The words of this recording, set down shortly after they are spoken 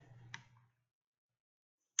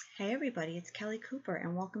Hey everybody, it's Kelly Cooper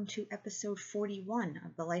and welcome to episode 41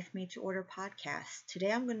 of the Life Made to Order podcast.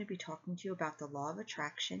 Today I'm going to be talking to you about the law of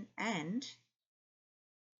attraction and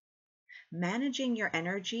managing your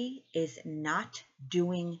energy is not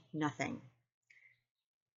doing nothing.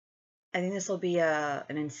 I think this will be an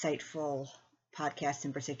insightful podcast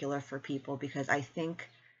in particular for people because I think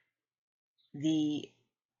the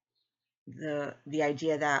the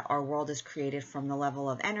idea that our world is created from the level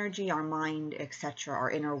of energy, our mind, etc.,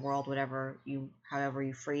 our inner world, however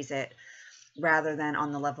you phrase it, rather than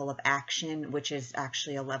on the level of action, which is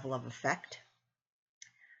actually a level of effect.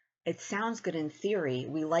 It sounds good in theory.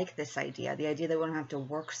 We like this idea, the idea that we don't have to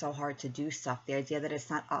work so hard to do stuff, the idea that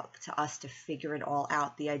it's not up to us to figure it all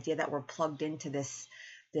out, the idea that we're plugged into this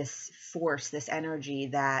force, this energy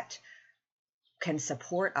that can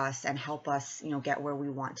support us and help us, get where we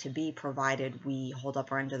want to be, provided we hold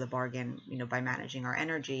up our end of the bargain, by managing our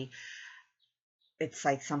energy. It's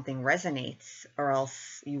like something resonates or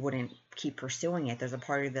else you wouldn't keep pursuing it. There's a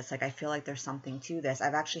part of this, like, I feel like there's something to this.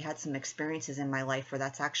 I've actually had some experiences in my life where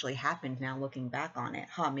that's actually happened now looking back on it.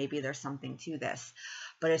 Maybe there's something to this.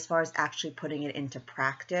 But as far as actually putting it into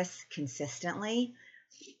practice consistently,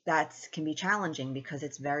 that can be challenging because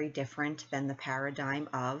it's very different than the paradigm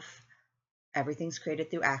of everything's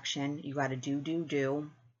created through action. You got to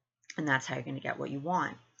do, and that's how you're going to get what you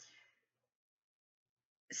want.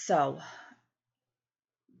 So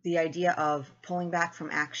the idea of pulling back from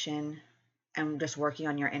action and just working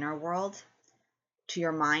on your inner world, to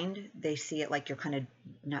your mind, they see it like you're kind of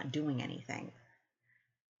not doing anything.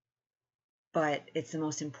 But it's the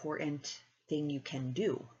most important thing you can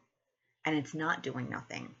do. And it's not doing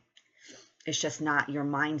nothing. It's just not your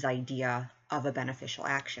mind's idea of a beneficial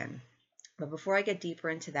action. But before I get deeper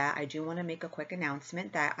into that, I do want to make a quick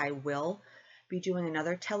announcement that I will be doing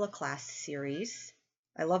another teleclass series.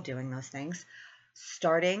 I love doing those things.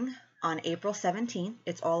 Starting on April 17th,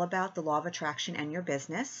 it's all about the law of attraction and your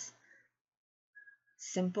business.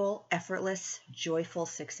 Simple, effortless, joyful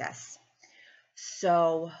success.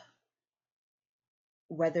 So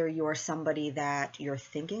whether you're somebody that you're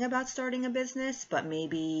thinking about starting a business, but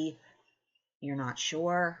maybe you're not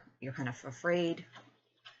sure, you're kind of afraid,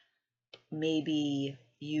 maybe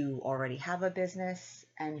you already have a business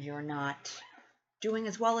and you're not doing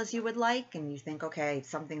as well as you would like, and you think, okay,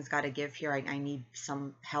 something's got to give here, I need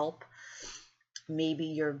some help. Maybe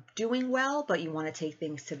you're doing well, but you want to take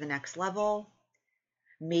things to the next level.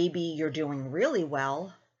 Maybe you're doing really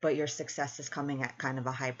well, but your success is coming at kind of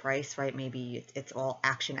a high price, right? Maybe it's all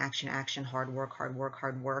action, hard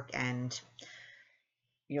work, and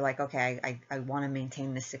you're like, okay, I want to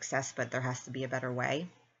maintain this success, but there has to be a better way.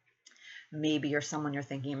 Maybe you're someone you're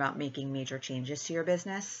thinking about making major changes to your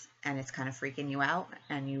business and it's kind of freaking you out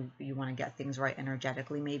and you want to get things right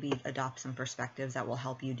energetically, maybe adopt some perspectives that will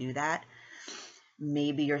help you do that.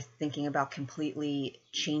 Maybe you're thinking about completely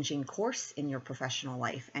changing course in your professional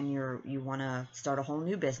life and you want to start a whole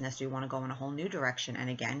new business, or you want to go in a whole new direction, and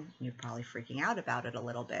again, you're probably freaking out about it a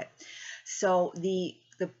little bit. So the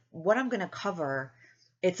what I'm going to cover,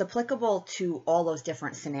 it's applicable to all those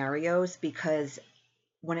different scenarios, because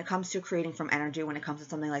when it comes to creating from energy, when it comes to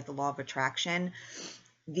something like the law of attraction,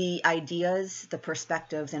 the ideas, the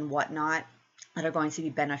perspectives, and whatnot that are going to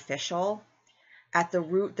be beneficial, at the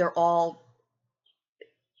root, they're all,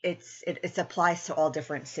 it applies to all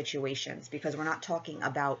different situations, because we're not talking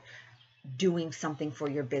about doing something for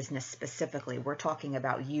your business specifically. We're talking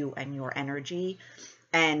about you and your energy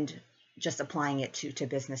and just applying it to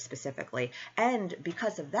business specifically. And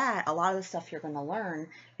because of that, a lot of the stuff you're going to learn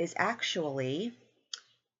is actually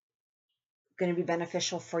going to be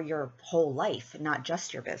beneficial for your whole life, not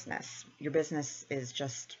just your business. Your business is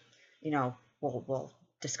just, we'll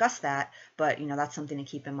discuss that, but that's something to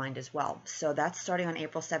keep in mind as well. So that's starting on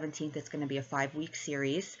April 17th. It's going to be a 5-week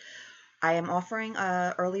series. I am offering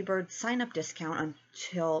a early bird sign-up discount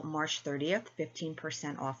until March 30th,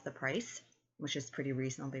 15% off the price, which is pretty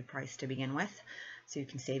reasonably priced to begin with, so you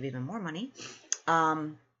can save even more money.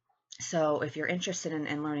 So if you're interested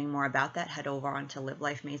in learning more about that, head over onto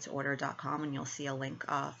livelifemadetorder.com and you'll see a link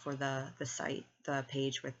for the site, the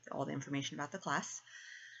page with all the information about the class.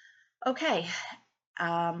 Okay,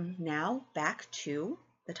 now back to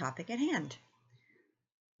the topic at hand.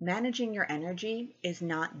 Managing your energy is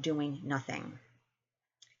not doing nothing.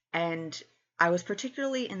 And I was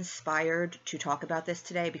particularly inspired to talk about this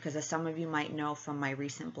today because, as some of you might know from my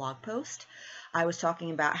recent blog post, I was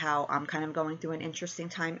talking about how I'm kind of going through an interesting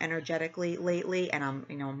time energetically lately, and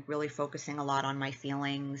I'm really focusing a lot on my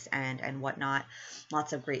feelings and whatnot.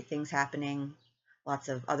 Lots of great things happening lots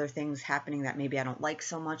of other things happening that maybe I don't like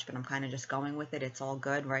so much, but I'm kind of just going with it. It's all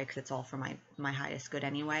good, right? Because it's all for my highest good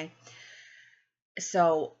anyway.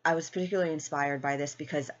 So I was particularly inspired by this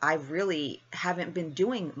because I really haven't been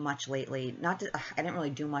doing much lately. I didn't really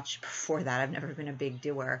do much before that. I've never been a big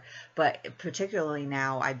doer, but particularly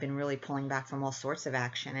now I've been really pulling back from all sorts of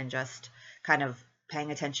action and just kind of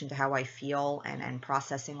paying attention to how I feel and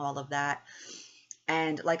processing all of that.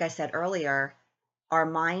 And like I said earlier, our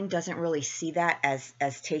mind doesn't really see that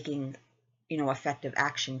as taking effective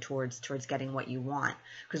action towards getting what you want,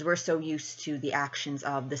 because we're so used to the actions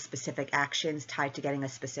of the specific actions tied to getting a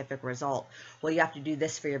specific result. Well, you have to do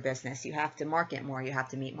this for your business, you have to market more, you have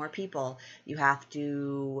to meet more people, you have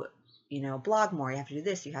to blog more, you have to do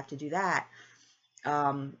this, you have to do that.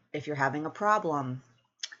 If you're having a problem,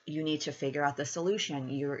 you need to figure out the solution.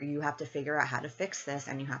 You have to figure out how to fix this,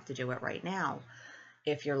 and you have to do it right now.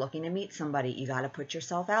 If you're looking to meet somebody, you got to put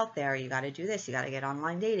yourself out there. You got to do this. You got to get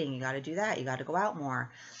online dating. You got to do that. You got to go out more.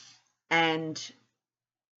 And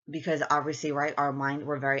because obviously, right, our mind,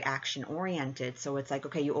 we're very action oriented. So it's like,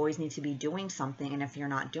 okay, you always need to be doing something. And if you're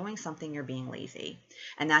not doing something, you're being lazy.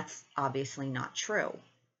 And that's obviously not true.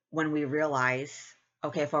 When we realize,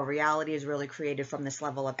 okay, if our reality is really created from this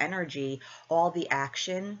level of energy, all the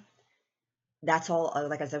action, that's all,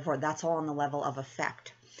 like I said before, that's all on the level of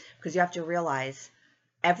effect. Because you have to realize,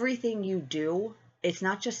 everything you do, it's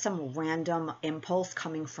not just some random impulse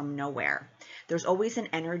coming from nowhere. There's always an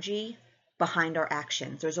energy behind our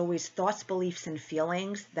actions. There's always thoughts, beliefs, and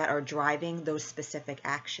feelings that are driving those specific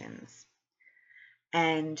actions.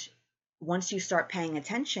 And once you start paying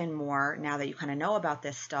attention more, now that you kind of know about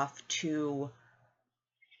this stuff, to,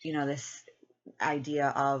 this idea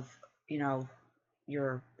of,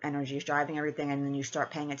 your energy is driving everything, and then you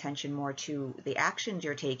start paying attention more to the actions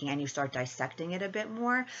you're taking, and you start dissecting it a bit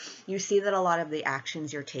more, you see that a lot of the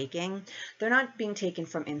actions you're taking, they're not being taken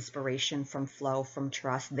from inspiration, from flow, from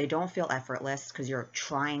trust. They don't feel effortless because you're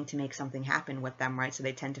trying to make something happen with them, right? So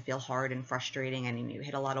they tend to feel hard and frustrating, and you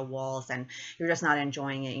hit a lot of walls, and you're just not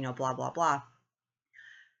enjoying it, blah, blah, blah.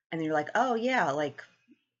 And then you're like, oh yeah, like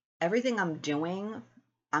everything I'm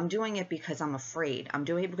doing it because I'm afraid. I'm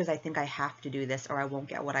doing it because I think I have to do this or I won't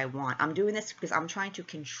get what I want. I'm doing this because I'm trying to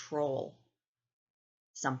control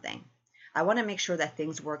something. I want to make sure that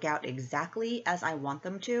things work out exactly as I want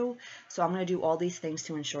them to. So I'm going to do all these things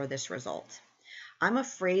to ensure this result. I'm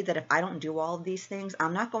afraid that if I don't do all of these things,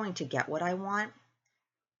 I'm not going to get what I want.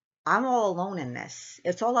 I'm all alone in this.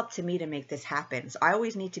 It's all up to me to make this happen. So I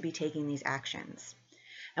always need to be taking these actions.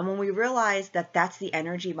 And when we realize that that's the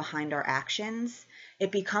energy behind our actions,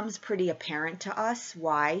 it becomes pretty apparent to us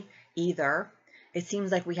why either it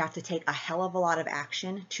seems like we have to take a hell of a lot of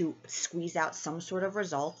action to squeeze out some sort of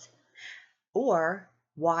result, or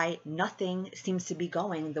why nothing seems to be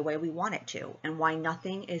going the way we want it to, and why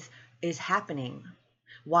nothing is happening,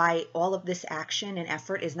 why all of this action and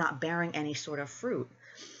effort is not bearing any sort of fruit,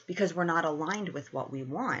 because we're not aligned with what we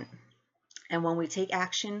want. And when we take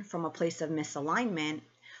action from a place of misalignment,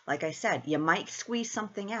 like I said, you might squeeze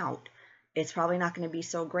something out. It's probably not going to be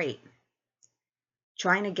so great.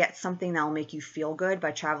 Trying to get something that will make you feel good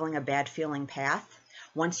by traveling a bad feeling path,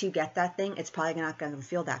 once you get that thing, it's probably not going to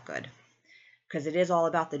feel that good. Because it is all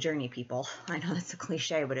about the journey, people. I know that's a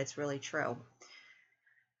cliche, but it's really true.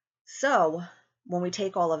 So when we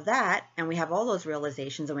take all of that and we have all those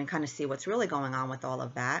realizations and we kind of see what's really going on with all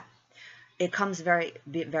of that, it comes very,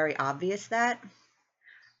 very obvious that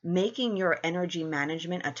making your energy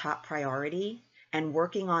management a top priority and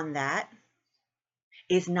working on that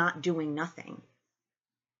is not doing nothing.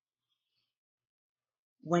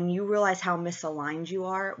 When you realize how misaligned you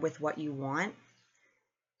are with what you want,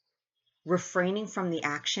 refraining from the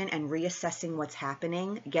action and reassessing what's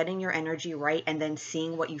happening, getting your energy right, and then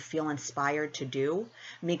seeing what you feel inspired to do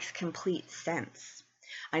makes complete sense.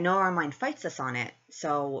 I know our mind fights us on it,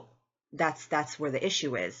 so that's where the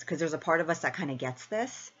issue is, because there's a part of us that kind of gets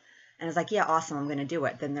this and is like, yeah, awesome, I'm going to do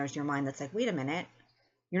it. Then there's your mind that's like, wait a minute,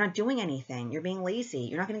 you're not doing anything. You're being lazy.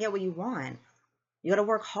 You're not going to get what you want. You got to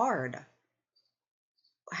work hard.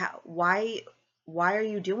 Why are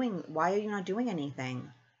you not doing anything?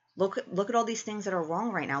 Look at all these things that are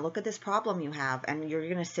wrong right now. Look at this problem you have, and you're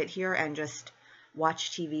going to sit here and just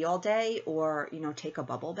watch TV all day, or take a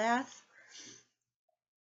bubble bath.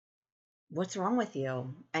 What's wrong with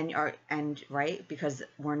you? And right, because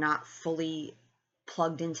we're not fully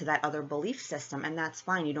plugged into that other belief system, and that's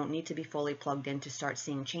fine. You don't need to be fully plugged in to start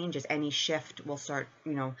seeing changes. Any shift will start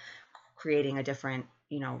creating a different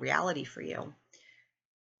reality for you.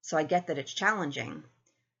 So I get that it's challenging,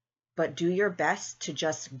 but do your best to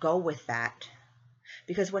just go with that.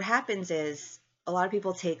 Because what happens is, a lot of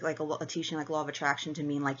people take like a teaching like law of attraction to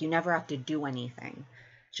mean like you never have to do anything.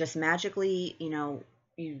 Just magically,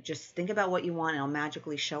 you just think about what you want and it'll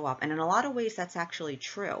magically show up. And in a lot of ways, that's actually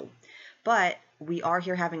true. But we are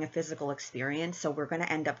here having a physical experience, so we're going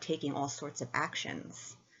to end up taking all sorts of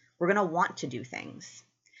actions. We're going to want to do things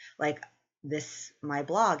like this, my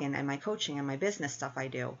blog and my coaching and my business stuff I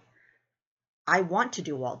do. I want to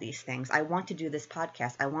do all these things. I want to do this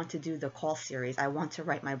podcast. I want to do the call series. I want to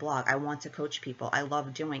write my blog. I want to coach people. I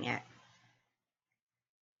love doing it.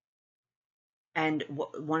 And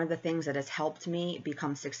one of the things that has helped me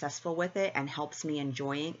become successful with it and helps me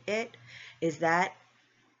enjoying it is that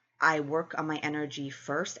I work on my energy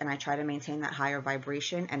first and I try to maintain that higher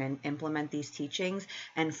vibration and then implement these teachings.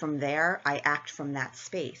 And from there, I act from that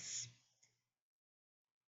space.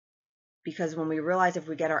 Because when we realize if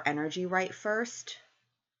we get our energy right first,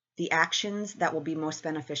 the actions that will be most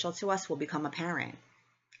beneficial to us will become apparent.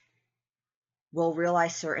 We'll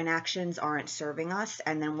realize certain actions aren't serving us,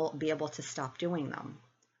 and then we'll be able to stop doing them.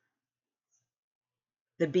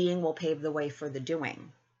 The being will pave the way for the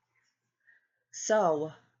doing.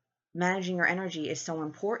 So managing your energy is so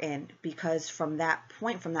important because from that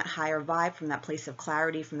point, from that higher vibe, from that place of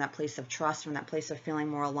clarity, from that place of trust, from that place of feeling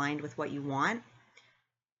more aligned with what you want,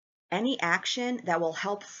 any action that will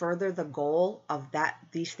help further the goal of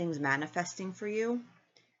these things manifesting for you,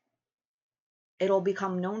 it'll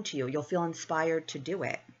become known to you. You'll feel inspired to do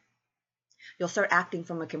it. You'll start acting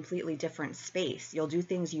from a completely different space. You'll do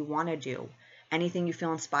things you want to do. Anything you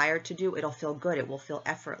feel inspired to do, it'll feel good. It will feel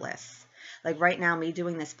effortless. Like right now, me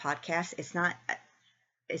doing this podcast, it's not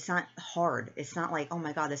hard. It's not like, oh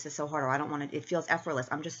my God, this is so hard, or I don't want to. It feels effortless.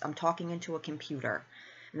 I'm talking into a computer,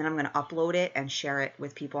 and then I'm going to upload it and share it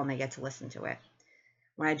with people, and they get to listen to it.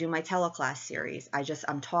 When I do my teleclass series,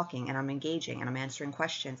 I'm talking and I'm engaging and I'm answering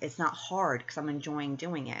questions. It's not hard because I'm enjoying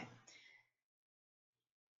doing it.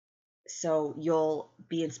 So you'll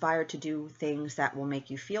be inspired to do things that will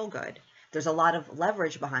make you feel good. There's a lot of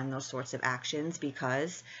leverage behind those sorts of actions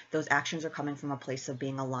because those actions are coming from a place of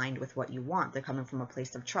being aligned with what you want. They're coming from a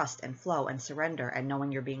place of trust and flow and surrender and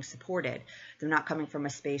knowing you're being supported. They're not coming from a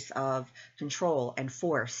space of control and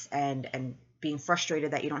force and being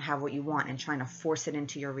frustrated that you don't have what you want and trying to force it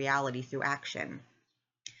into your reality through action.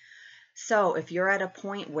 So if you're at a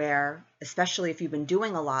point where, especially if you've been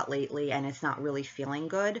doing a lot lately and it's not really feeling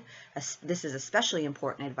good, this is especially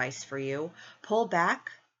important advice for you. Pull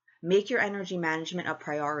back, make your energy management a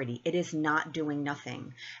priority. It is not doing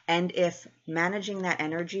nothing. And if managing that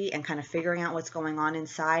energy and kind of figuring out what's going on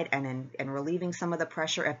inside and relieving some of the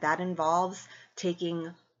pressure, if that involves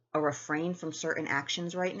taking a refrain from certain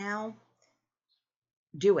actions right now,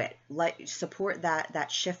 do it. Support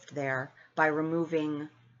that shift there by removing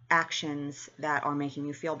actions that are making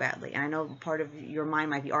you feel badly. And I know part of your mind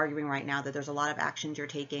might be arguing right now that there's a lot of actions you're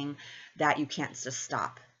taking that you can't just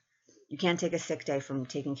stop. You can't take a sick day from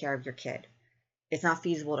taking care of your kid. It's not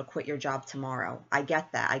feasible to quit your job tomorrow. I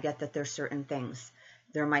get that. I get that there's certain things.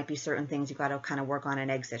 There might be certain things you got to kind of work on an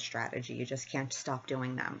exit strategy. You just can't stop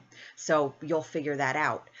doing them. So you'll figure that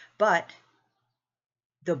out. But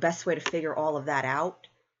the best way to figure all of that out,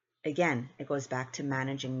 again, it goes back to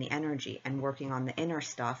managing the energy and working on the inner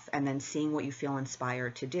stuff and then seeing what you feel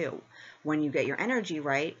inspired to do. When you get your energy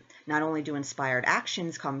right, not only do inspired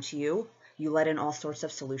actions come to you, you let in all sorts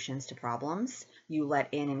of solutions to problems. You let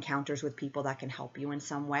in encounters with people that can help you in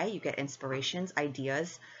some way. You get inspirations,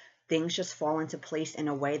 ideas. Things just fall into place in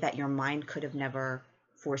a way that your mind could have never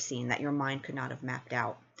foreseen, that your mind could not have mapped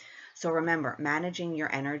out. So remember, managing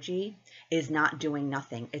your energy is not doing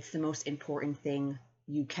nothing. It's the most important thing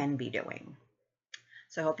you can be doing.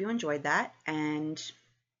 So I hope you enjoyed that, and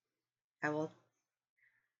I will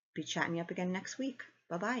be chatting you up again next week.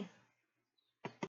 Bye-bye.